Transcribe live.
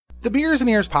The Beers and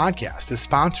Ears podcast is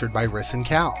sponsored by Riss &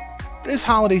 Cal. This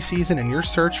holiday season, in your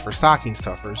search for stocking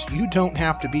stuffers, you don't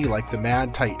have to be like the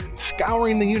Mad Titan,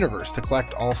 scouring the universe to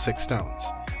collect all 6 stones.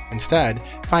 Instead,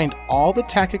 find all the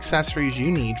tech accessories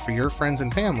you need for your friends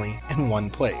and family in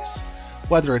one place.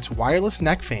 Whether it's wireless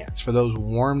neck fans for those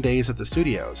warm days at the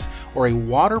studios, or a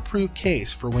waterproof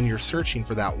case for when you're searching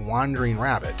for that wandering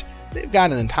rabbit, they've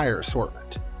got an entire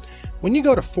assortment. When you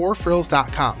go to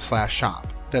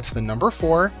 4frills.com/shop, that's the number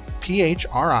 4,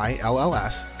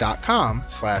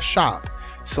 PHRILLS.com/shop.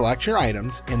 Select your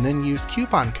items and then use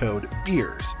coupon code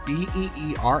BEERS,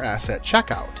 BEERS at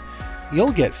checkout.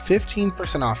 You'll get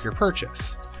 15% off your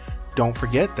purchase. Don't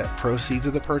forget that proceeds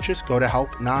of the purchase go to help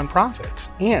nonprofits,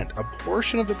 and a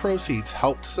portion of the proceeds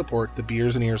help to support the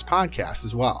Beers and Ears podcast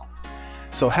as well.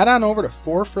 So head on over to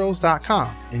 4frills.com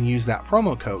and use that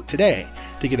promo code today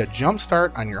to get a jump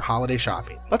start on your holiday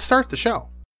shopping. Let's start the show.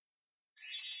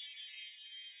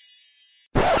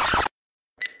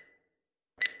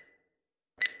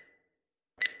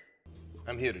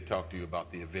 I'm here to talk to you about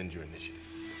the Avenger Initiative.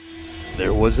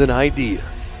 There was an idea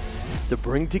to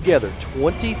bring together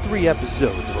 23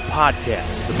 episodes of a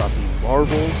podcast about the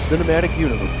Marvel Cinematic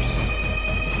Universe,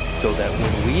 so that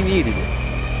when we needed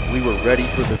it, we were ready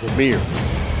for the premiere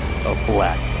of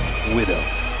Black Widow.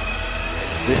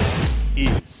 And this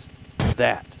is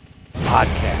that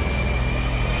podcast.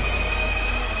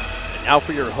 And now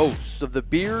for your hosts of the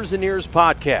Beers and Ears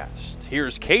podcast,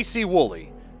 here's Casey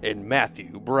Woolley and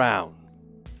Matthew Brown.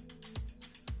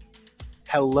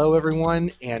 Hello,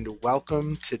 everyone, and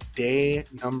welcome to day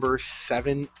number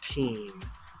 17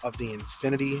 of the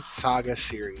Infinity Saga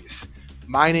series.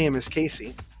 My name is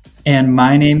Casey. And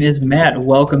my name is Matt.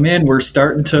 Welcome in. We're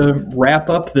starting to wrap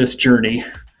up this journey.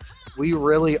 We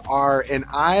really are, and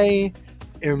I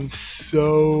am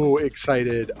so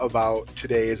excited about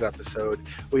today's episode.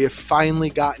 We have finally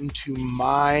gotten to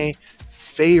my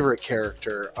favorite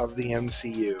character of the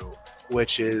MCU,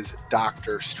 which is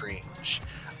Doctor Strange.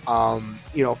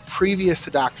 Previous to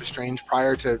Doctor Strange,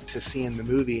 prior to seeing the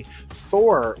movie,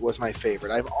 Thor was my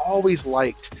favorite. I've always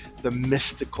liked the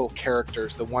mystical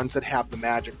characters, the ones that have the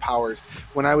magic powers.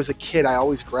 When I was a kid, I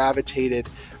always gravitated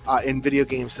in video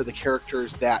games to the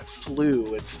characters that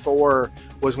flew, and Thor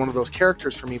was one of those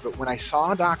characters for me. But when I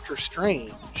saw Doctor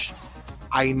Strange,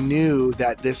 I knew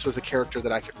that this was a character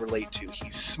that I could relate to.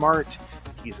 He's smart,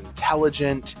 he's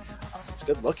intelligent, he's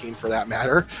good looking for that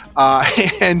matter,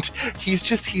 and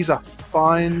he's a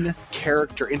fun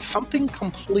character and something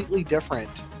completely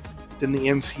different than the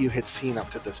MCU had seen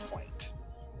up to this point.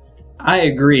 I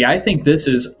agree. I think this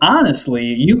is, honestly,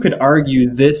 you could argue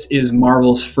this is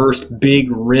Marvel's first big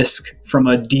risk from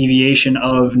a deviation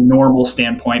of normal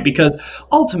standpoint, because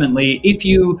ultimately, if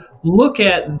you look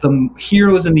at the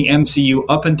heroes in the MCU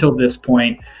up until this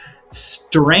point,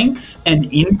 strength and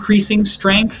increasing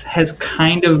strength has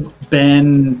kind of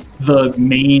been the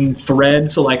main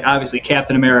thread. So, like, obviously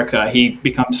Captain America, he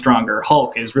becomes stronger.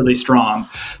 Hulk is really strong.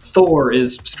 Thor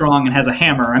is strong and has a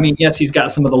hammer. I mean, yes, he's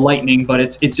got some of the lightning, but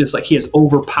it's just like he has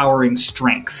overpowering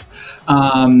strength.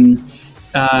 Iron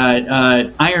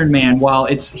Man, while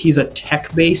he's a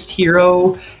tech-based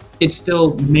hero, it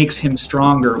still makes him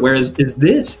stronger. Whereas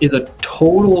this is a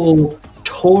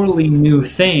totally new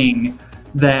thing,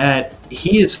 that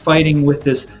he is fighting with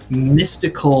this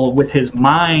mystical, with his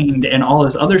mind and all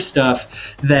this other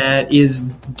stuff that is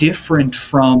different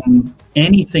from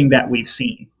anything that we've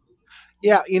seen.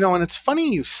 Yeah, and it's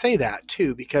funny you say that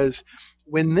too, because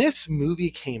when this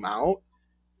movie came out,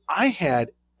 I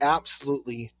had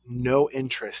absolutely no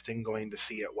interest in going to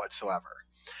see it whatsoever.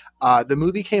 The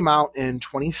movie came out in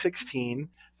 2016.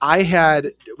 We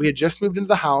had just moved into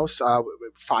the house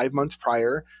 5 months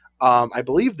prior. I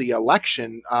believe the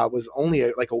election was only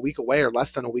a week away, or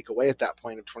less than a week away at that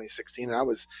point of 2016.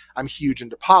 And I'm huge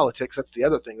into politics. That's the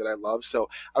other thing that I love. So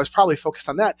I was probably focused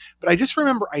on that. But I just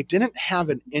remember I didn't have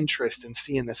an interest in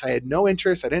seeing this. I had no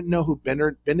interest. I didn't know who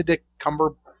Benedict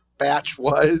Cumberbatch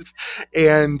was.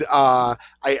 And I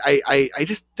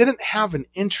just didn't have an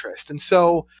interest. And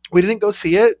so we didn't go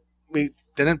see it. We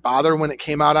didn't bother when it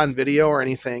came out on video or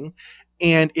anything.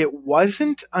 And it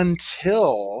wasn't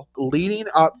until leading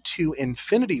up to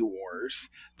Infinity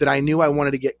Wars that I knew I wanted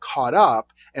to get caught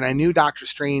up, and I knew Doctor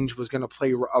Strange was going to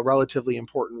play a relatively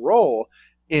important role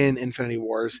in Infinity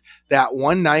Wars, that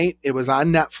one night it was on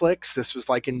Netflix. This was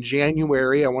like in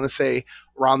January, I want to say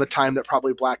around the time that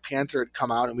probably Black Panther had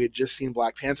come out, and we had just seen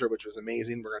Black Panther, which was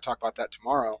amazing. We're going to talk about that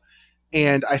tomorrow.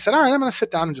 And I said, all right, I'm going to sit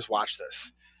down and just watch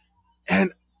this.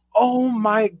 And oh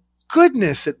my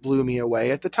goodness, it blew me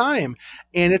away at the time.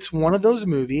 And it's one of those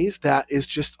movies that is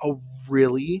just a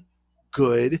really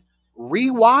good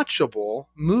rewatchable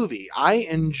movie. I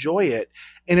enjoy it.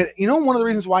 And one of the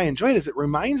reasons why I enjoy it is it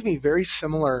reminds me very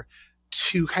similar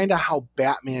to kind of how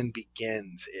Batman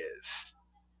Begins is.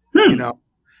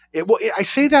 I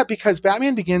say that because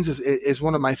Batman Begins is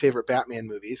one of my favorite Batman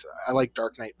movies. I like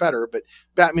Dark Knight better, but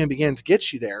Batman Begins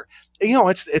gets you there.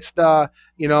 It's the,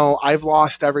 I've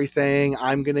lost everything.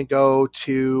 I'm going to go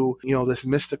to, this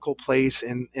mystical place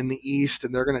in the East,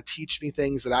 and they're going to teach me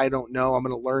things that I don't know. I'm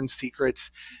going to learn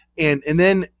secrets. And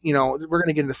then, we're going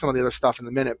to get into some of the other stuff in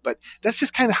a minute, but that's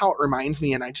just kind of how it reminds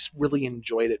me. And I just really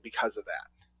enjoyed it because of that.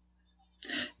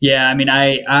 Yeah, I mean,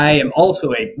 I am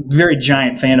also a very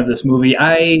giant fan of this movie.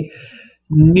 I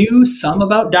knew some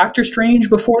about Doctor Strange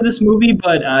before this movie,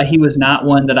 but he was not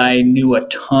one that I knew a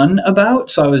ton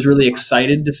about. So I was really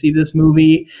excited to see this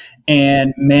movie.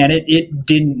 And man, it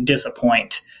didn't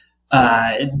disappoint.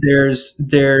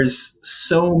 There's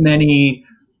so many,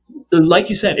 like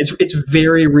you said, it's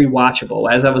very rewatchable.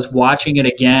 As I was watching it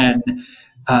again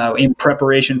in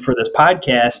preparation for this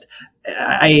podcast,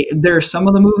 there are some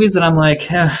of the movies that I'm like,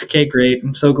 okay, great.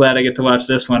 I'm so glad I get to watch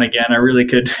this one again. I really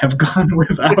could have gone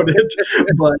without it,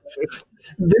 but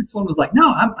this one was like,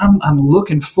 no, I'm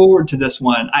looking forward to this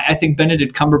one. I think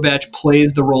Benedict Cumberbatch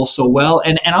plays the role so well,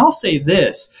 and I'll say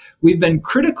this: we've been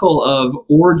critical of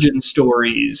origin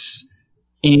stories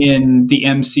in the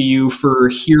MCU for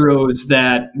heroes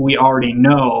that we already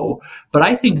know. But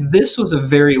I think this was a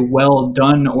very well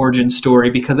done origin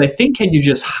story, because I think had you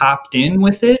just hopped in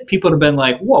with it, people would have been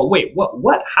like, whoa, wait,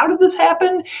 what? How did this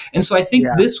happen? And so I think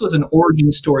this was an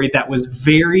origin story that was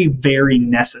very, very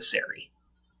necessary.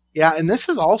 Yeah, and this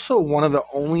is also one of the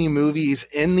only movies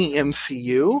in the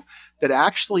MCU that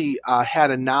actually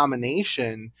had a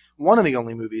nomination, one of the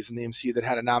only movies in the MCU that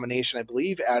had a nomination, I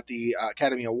believe, at the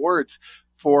Academy Awards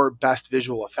for Best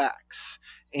Visual Effects.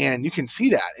 And you can see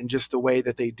that in just the way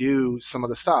that they do some of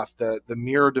the stuff, the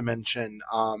mirror dimension,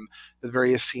 the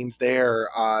various scenes there,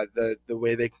 the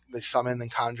way they summon and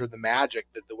conjure the magic,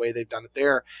 the way they've done it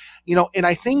there. And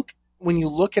I think when you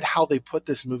look at how they put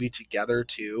this movie together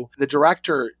too, the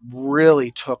director really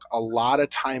took a lot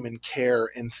of time and care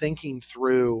in thinking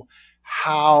through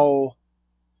how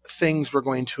things were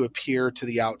going to appear to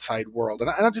the outside world.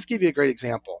 And I'll just give you a great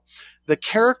example. The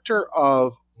character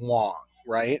of Wong,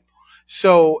 right?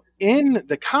 So in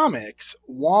the comics,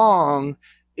 Wong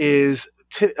is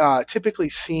typically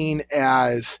seen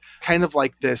as kind of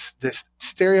like this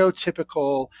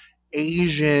stereotypical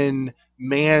Asian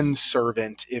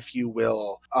manservant, if you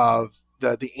will, of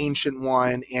the Ancient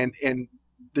One. And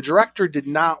the director did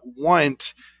not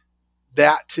want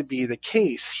that to be the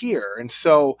case here. And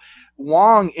so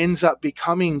Wong ends up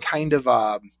becoming kind of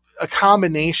a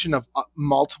combination of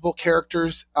multiple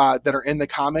characters that are in the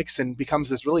comics, and becomes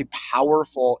this really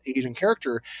powerful Asian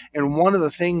character. And one of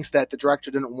the things that the director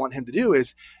didn't want him to do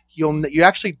is you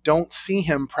actually don't see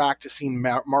him practicing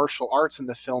martial arts in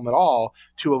the film at all,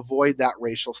 to avoid that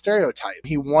racial stereotype.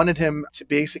 He wanted him to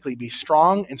basically be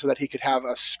strong, and so that he could have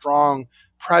a strong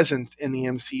presence in the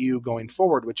MCU going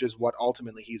forward, which is what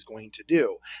ultimately he's going to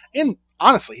do. And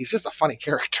honestly, he's just a funny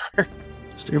character.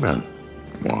 Steven,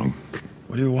 Wong,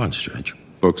 what do you want, Strange?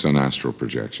 Books on astral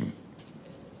projection.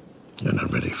 You're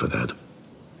not ready for that.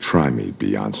 Try me,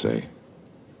 Beyonce.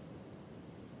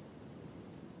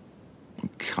 Oh,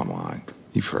 come on.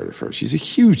 You've heard of her. She's a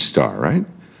huge star, right?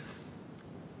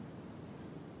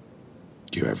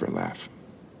 Do you ever laugh?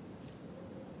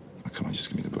 Oh, come on, just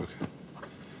give me the book.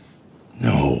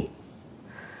 No.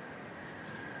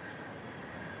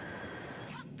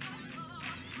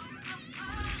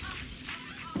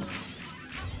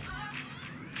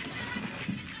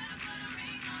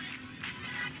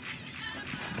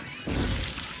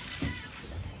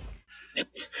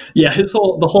 Yeah,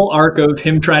 the whole arc of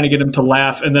him trying to get him to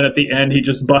laugh, and then at the end he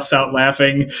just busts out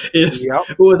laughing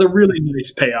was a really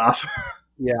nice payoff.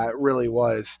 Yeah, it really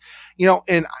was.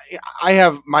 And I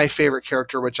have my favorite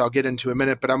character, which I'll get into in a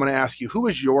minute, but I'm going to ask you, who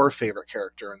is your favorite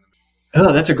character in the movie?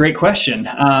 Oh, that's a great question.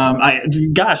 I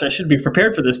should be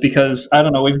prepared for this, because I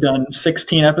don't know, we've done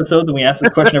 16 episodes and we ask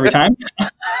this question every time.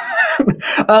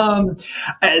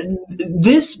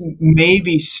 This may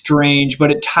be strange,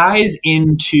 but it ties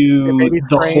into it may be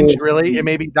the strange, whole. Really, it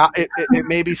may be it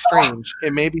may be strange.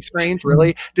 It may be strange.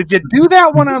 Really, did you do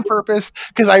that one on purpose?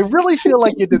 Because I really feel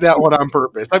like you did that one on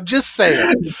purpose. I'm just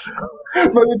saying.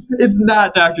 But it's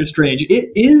not Doctor Strange.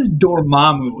 It is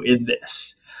Dormammu in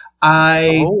this.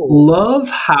 I love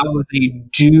how they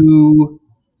do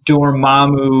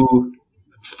Dormammu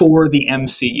for the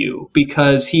MCU,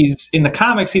 because he's in the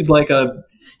comics, he's like a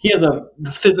he has a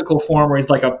physical form where he's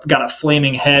like got a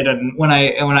flaming head. And when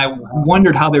I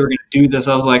wondered how they were going to do this,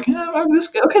 I was like,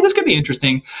 this could be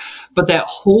interesting. But that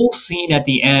whole scene at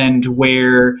the end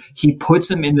where he puts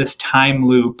him in this time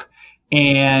loop,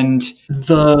 and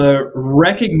the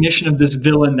recognition of this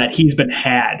villain that he's been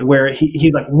had, where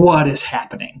he's like, what is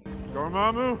happening?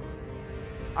 Dormammu,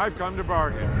 I've come to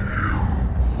bargain.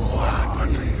 What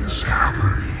is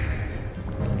happening?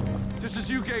 Just as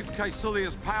you gave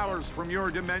Caecilius powers from your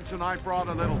dimension, I brought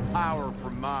a little power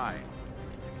from mine.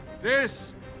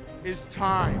 This is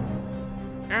time.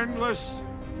 Endless,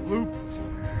 looped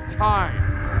time.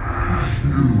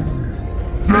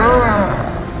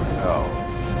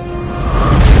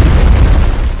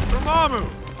 Dormammu,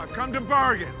 I've come to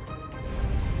bargain.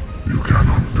 You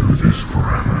cannot do this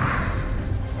forever.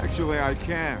 Actually, I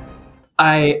can.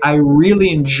 I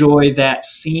really enjoy that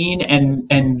scene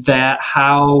and that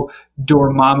how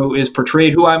Dormammu is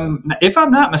portrayed. If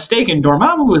I'm not mistaken,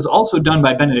 Dormammu is also done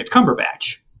by Benedict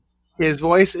Cumberbatch. His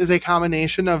voice is a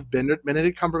combination of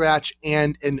Benedict Cumberbatch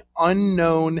and an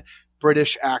unknown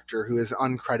British actor who is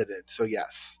uncredited. So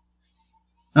yes.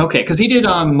 Okay, because he did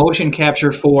motion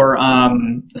capture for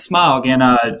Smaug in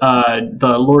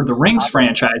the Lord of the Rings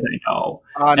franchise, I know.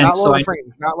 Not Lord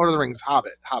of the Rings,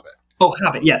 Hobbit. Oh,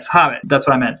 Hobbit, yes, Hobbit. That's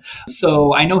what I meant.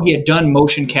 So I know he had done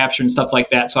motion capture and stuff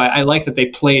like that, so I like that they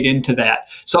played into that.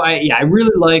 So I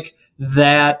really like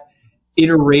that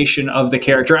iteration of the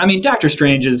character. I mean, Doctor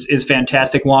Strange is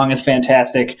fantastic, Wong is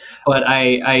fantastic, but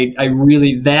I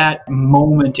really, that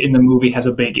moment in the movie has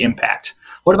a big impact.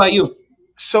 What about you?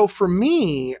 So for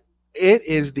me, it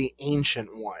is the Ancient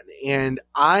One, and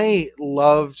I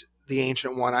loved the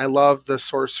Ancient One. I loved the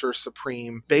Sorcerer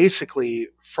Supreme basically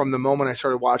from the moment I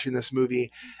started watching this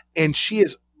movie, and she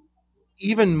is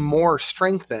even more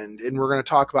strengthened, and we're going to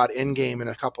talk about Endgame in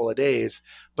a couple of days,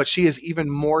 but she is even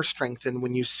more strengthened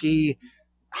when you see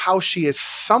how she is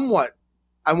somewhat,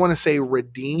 I want to say,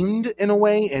 redeemed in a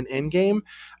way in Endgame.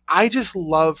 I just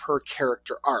love her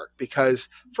character arc because,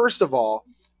 first of all,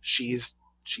 she's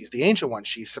the Ancient One.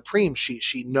 She's supreme.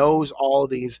 She knows all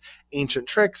these ancient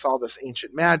tricks, all this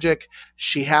ancient magic.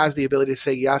 She has the ability to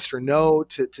say yes or no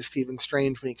to Stephen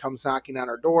Strange when he comes knocking on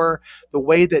her door. The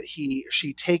way that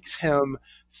she takes him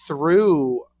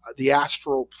through the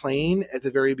astral plane at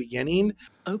the very beginning.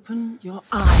 Open your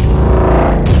eyes.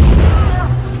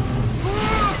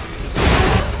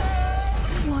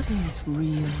 What is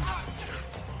real?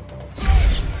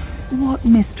 What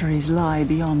mysteries lie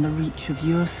beyond the reach of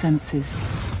your senses?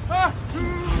 At the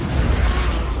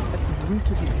root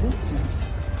of existence,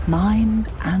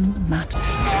 mind and matter.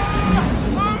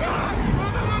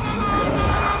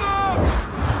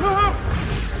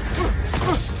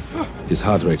 His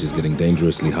heart rate is getting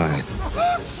dangerously high.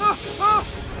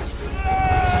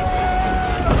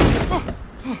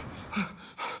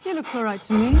 He looks all right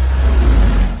to me.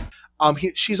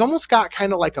 She's almost got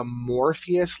kind of like a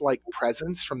Morpheus-like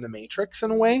presence from the Matrix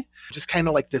in a way, just kind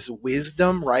of like this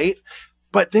wisdom, right?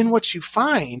 But then what you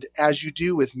find, as you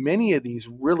do with many of these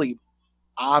really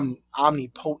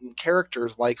omnipotent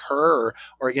characters like her,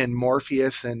 or again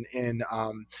Morpheus in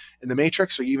the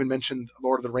Matrix, or you even mentioned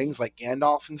Lord of the Rings like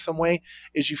Gandalf in some way,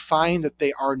 is you find that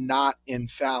they are not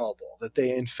infallible, that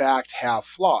they in fact have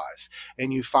flaws,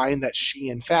 and you find that she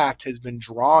in fact has been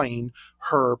drawing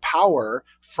her power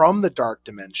from the dark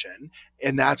dimension,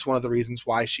 and that's one of the reasons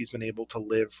why she's been able to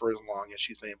live for as long as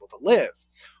she's been able to live.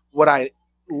 What I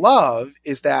love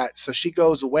is that, so she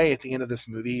goes away at the end of this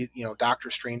movie, Doctor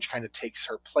Strange kind of takes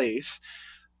her place.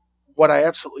 What I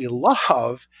absolutely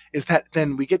love is that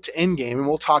then we get to Endgame, and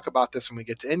we'll talk about this when we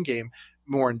get to Endgame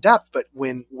more in depth, but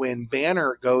when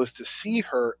Banner goes to see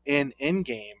her in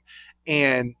Endgame,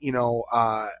 and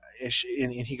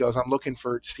and he goes, I'm looking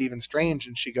for Stephen Strange,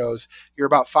 and she goes, you're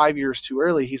about 5 years too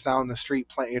early. He's down the street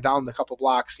playing, you're down the couple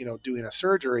blocks, doing a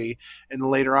surgery, and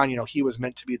later on, he was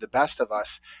meant to be the best of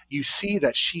us. You see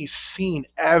that she's seen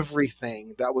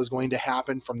everything that was going to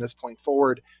happen from this point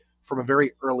forward, from a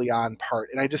very early on part,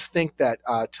 and I just think that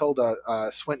Tilda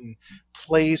Swinton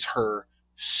plays her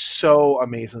so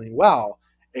amazingly well,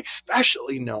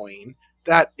 especially knowing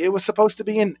that it was supposed to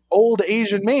be an old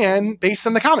Asian man based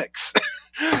on the comics.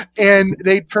 And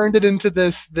they turned it into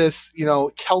this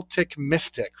Celtic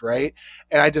mystic, right?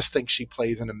 And I just think she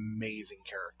plays an amazing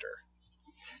character.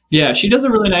 Yeah, she does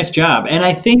a really nice job. And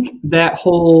I think that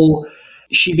whole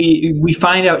we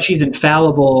find out she's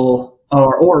infallible,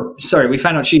 we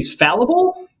find out she's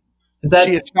fallible.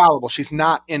 She is fallible. She's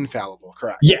not infallible,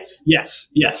 correct? Yes.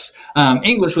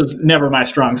 English was never my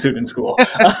strong suit in school.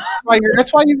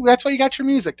 That's why you got your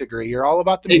music degree. You're all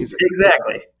about the music.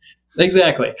 Exactly.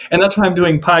 Exactly. And that's why I'm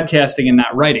doing podcasting and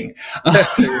not writing.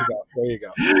 There you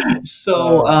go.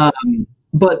 So,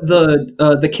 but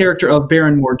the character of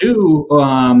Baron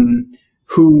Mordo,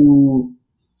 who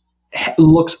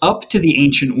looks up to the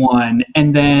Ancient One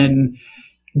and then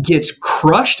gets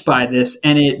crushed by this,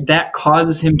 and that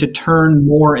causes him to turn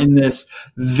more in this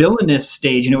villainous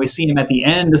stage. We see him at the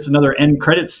end. This is another end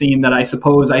credit scene that I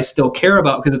suppose I still care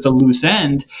about because it's a loose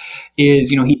end.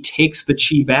 Is he takes the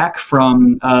chi back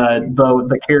from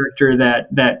the character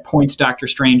that points Doctor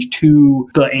Strange to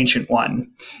the Ancient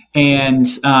One, and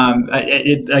since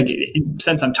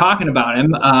I'm talking about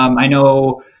him, I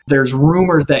know there's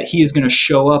rumors that he is going to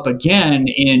show up again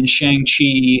in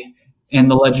Shang-Chi and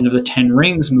the Legend of the Ten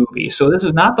Rings movie. So this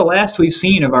is not the last we've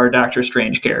seen of our Doctor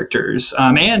Strange characters.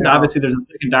 And obviously there's a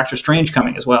second Doctor Strange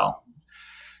coming as well.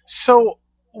 So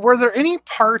were there any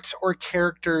parts or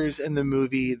characters in the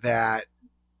movie that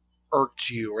irked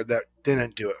you or that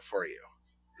didn't do it for you?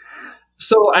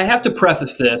 So I have to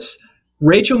preface this.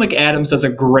 Rachel McAdams does a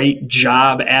great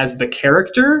job as the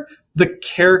character. The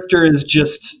character is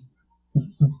just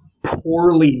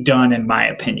poorly done, in my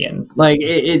opinion. Like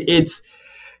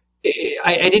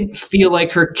I didn't feel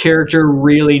like her character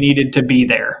really needed to be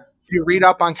there. You read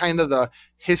up on kind of the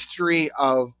history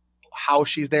of how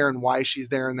she's there and why she's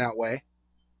there in that way.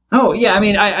 Oh yeah, I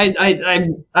mean,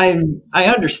 I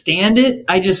understand it.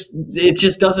 It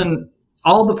just doesn't.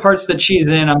 All the parts that she's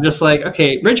in, I'm just like,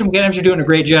 okay, Rachel McAdams, you're doing a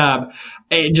great job.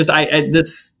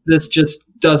 This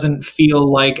just doesn't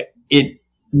feel like it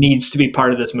needs to be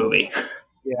part of this movie.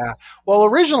 Yeah. Well,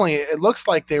 originally it looks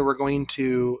like they were going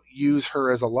to use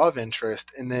her as a love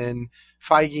interest, and then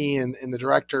Feige and the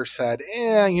director said,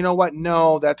 you know what?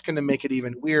 No, that's going to make it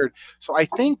even weird. So I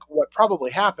think what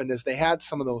probably happened is they had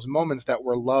some of those moments that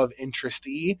were love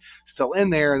interest-y still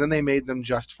in there, and then they made them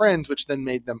just friends, which then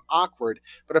made them awkward.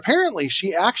 But apparently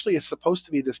she actually is supposed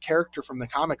to be this character from the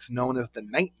comics known as the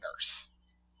Night Nurse.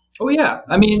 Oh yeah.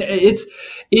 I mean,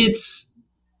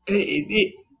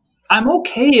 I'm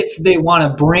okay if they want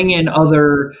to bring in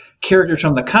other characters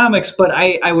from the comics, but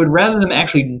I would rather them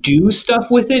actually do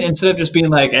stuff with it instead of just being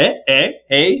like,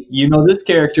 hey, you know this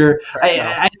character.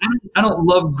 I don't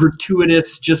love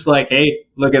gratuitous, just like, hey,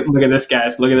 look at this,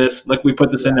 guys. Look at this. Look, we put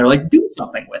this in there. Like, do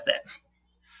something with it.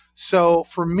 So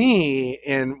for me,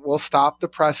 and we'll stop the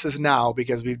presses now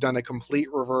because we've done a complete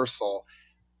reversal,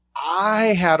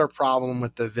 I had a problem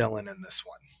with the villain in this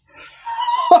one.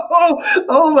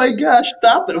 Oh my gosh,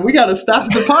 stop it. We got to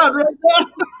stop the pod right now.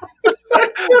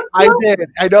 I did.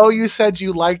 I know you said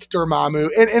you liked Dormammu.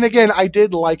 And again, I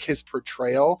did like his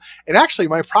portrayal. And actually,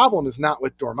 my problem is not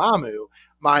with Dormammu.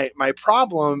 My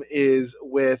problem is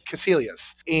with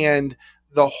Caecilius and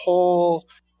the whole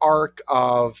arc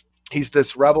of he's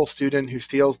this rebel student who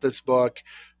steals this book,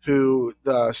 who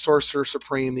the Sorcerer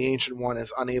Supreme, the Ancient One,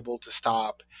 is unable to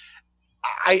stop.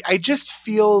 I just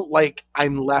feel like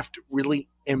I'm left really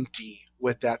empty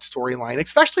with that storyline,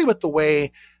 especially with the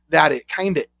way that it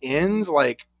kind of ends.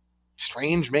 Like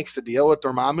Strange makes the deal with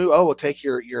Dormammu. Oh, we'll take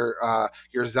your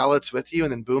zealots with you,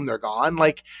 and then boom, they're gone.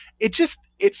 Like it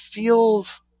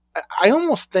feels. I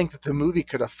almost think that the movie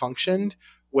could have functioned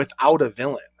without a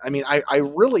villain. I mean, I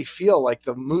really feel like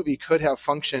the movie could have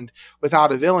functioned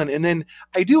without a villain. And then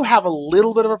I do have a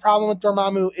little bit of a problem with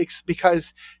Dormammu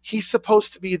because he's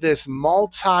supposed to be this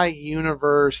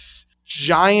multi-universe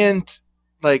giant,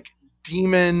 like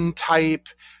demon type,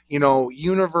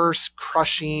 universe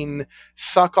crushing,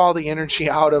 suck all the energy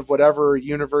out of whatever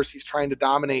universe he's trying to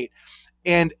dominate.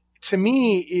 And to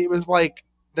me, it was like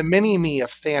the mini-me of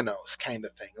Thanos kind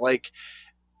of thing. Like,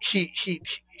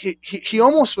 he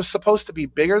almost was supposed to be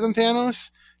bigger than Thanos,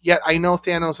 yet I know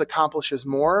Thanos accomplishes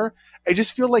more. I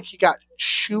just feel like he got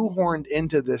shoehorned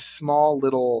into this small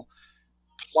little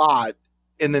plot,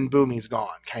 and then boom, he's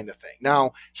gone kind of thing.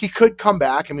 Now, he could come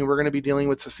back. I mean, we're going to be dealing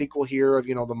with the sequel here of,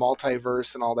 the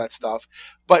multiverse and all that stuff.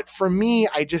 But for me,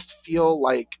 I just feel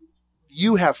like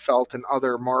you have felt in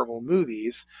other Marvel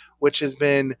movies, which has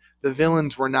been the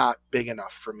villains were not big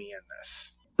enough for me in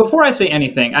this. Before I say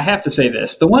anything, I have to say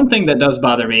this. The one thing that does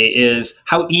bother me is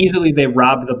how easily they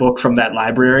robbed the book from that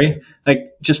library. Like,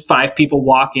 just 5 people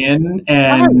walk in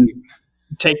and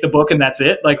take the book and that's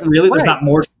it. Like, really? There's not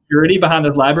more security behind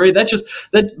this library? That's just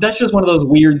one of those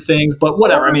weird things, but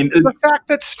whatever. I mean, the fact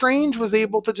that Strange was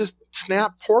able to just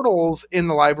snap portals in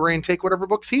the library and take whatever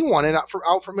books he wanted out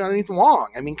from underneath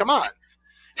Wong. I mean, come on.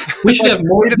 We should have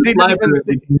more. They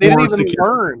didn't even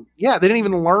learn. Yeah, they didn't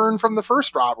even learn from the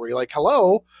first robbery. Like,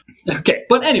 hello. Okay,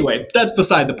 but anyway, that's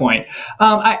beside the point.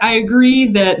 I agree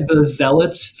that the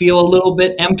zealots feel a little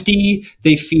bit empty.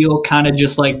 They feel kind of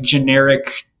just like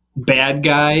generic bad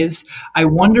guys. I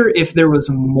wonder if there was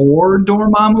more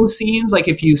Dormammu scenes, like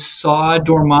if you saw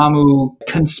Dormammu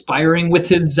conspiring with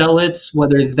his zealots,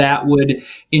 whether that would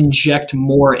inject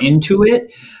more into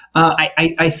it.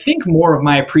 I think more of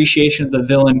my appreciation of the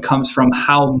villain comes from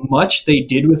how much they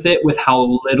did with it, with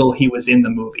how little he was in the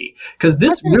movie. Because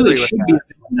this really should be a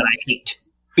villain that I hate.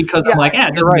 Because I'm like,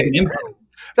 it doesn't make an impact.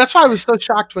 That's why I was so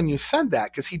shocked when you said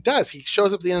that, because he does. He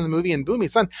shows up at the end of the movie and boom,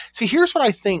 he's done. See, here's what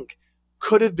I think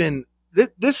could have been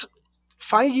this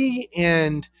Feige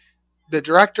and the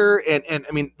director and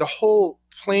I mean the whole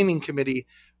planning committee,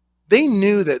 they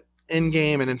knew that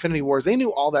Endgame and Infinity Wars, they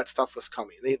knew all that stuff was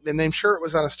coming. I'm sure it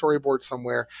was on a storyboard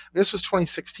somewhere. This was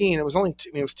 2016. It was only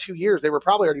it was 2 years. They were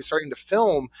probably already starting to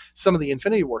film some of the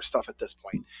Infinity War stuff at this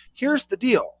point. Here's the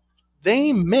deal.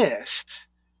 They missed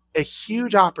a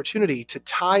huge opportunity to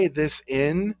tie this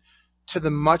in to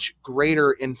the much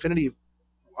greater Infinity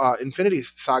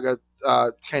Saga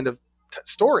kind of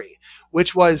story,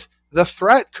 which was the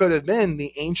threat could have been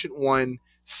the Ancient One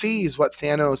sees what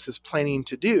Thanos is planning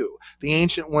to do. The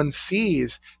Ancient One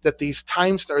sees that these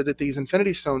these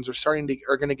Infinity Stones are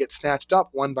going to get snatched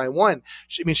up one by one.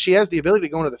 She has the ability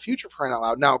to go into the future, for crying out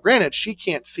loud. Now, granted, she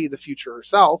can't see the future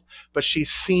herself, but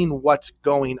she's seen what's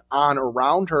going on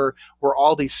around her, where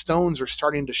all these stones are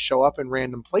starting to show up in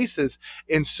random places.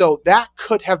 And so that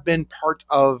could have been part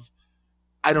of,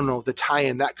 I don't know, the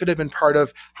tie-in. That could have been part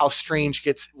of how Strange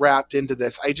gets wrapped into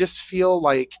this. I just feel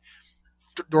like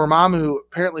Dormammu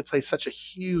apparently plays such a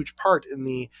huge part in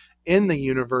the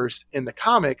universe, in the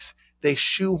comics. They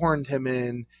shoehorned him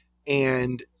in,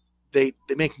 and they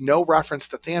make no reference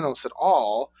to Thanos at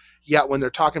all. Yet when they're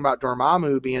talking about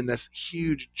Dormammu being this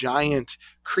huge giant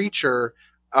creature,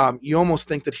 you almost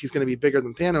think that he's going to be bigger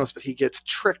than Thanos, but he gets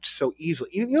tricked so easily.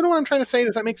 You know what I'm trying to say?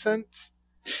 Does that make sense?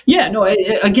 Yeah, no.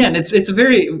 Again, it's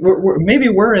very. Maybe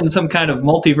we're in some kind of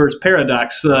multiverse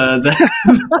paradox.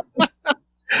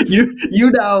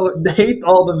 You now hate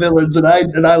all the villains, and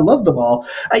I love them all.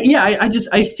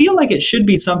 I feel like it should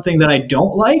be something that I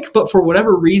don't like, but for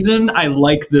whatever reason, I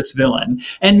like this villain.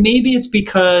 And maybe it's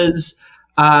because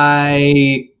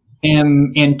I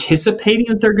am anticipating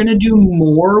that they're going to do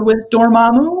more with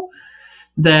Dormammu,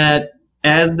 that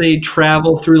as they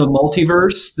travel through the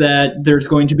multiverse, that there's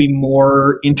going to be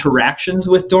more interactions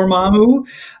with Dormammu.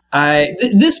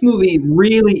 This movie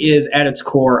really is at its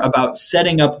core about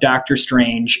setting up Doctor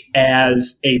Strange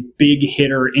as a big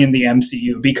hitter in the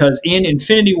MCU, because in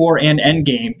Infinity War and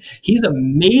Endgame, he's a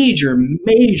major,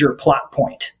 major plot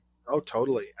point. Oh,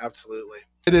 totally. Absolutely.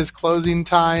 It is closing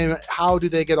time. How do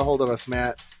they get a hold of us,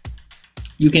 Matt?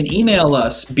 You can email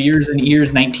us,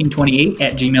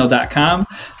 beersand-ears1928@gmail.com,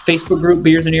 Facebook group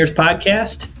Beers and Ears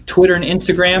Podcast, Twitter and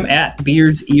Instagram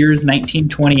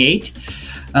 @beersears1928.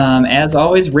 As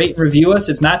always, rate and review us.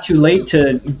 It's not too late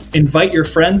to invite your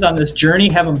friends on this journey,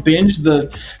 have them binge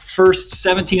the first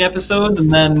 17 episodes,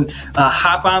 and then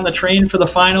hop on the train for the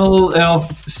final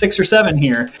 6 or 7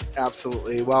 here.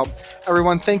 Absolutely. Well,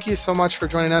 everyone, thank you so much for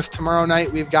joining us. Tomorrow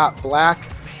night, we've got Black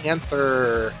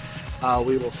Panther.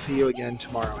 We will see you again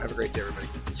tomorrow. Have a great day, everybody.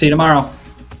 See you tomorrow.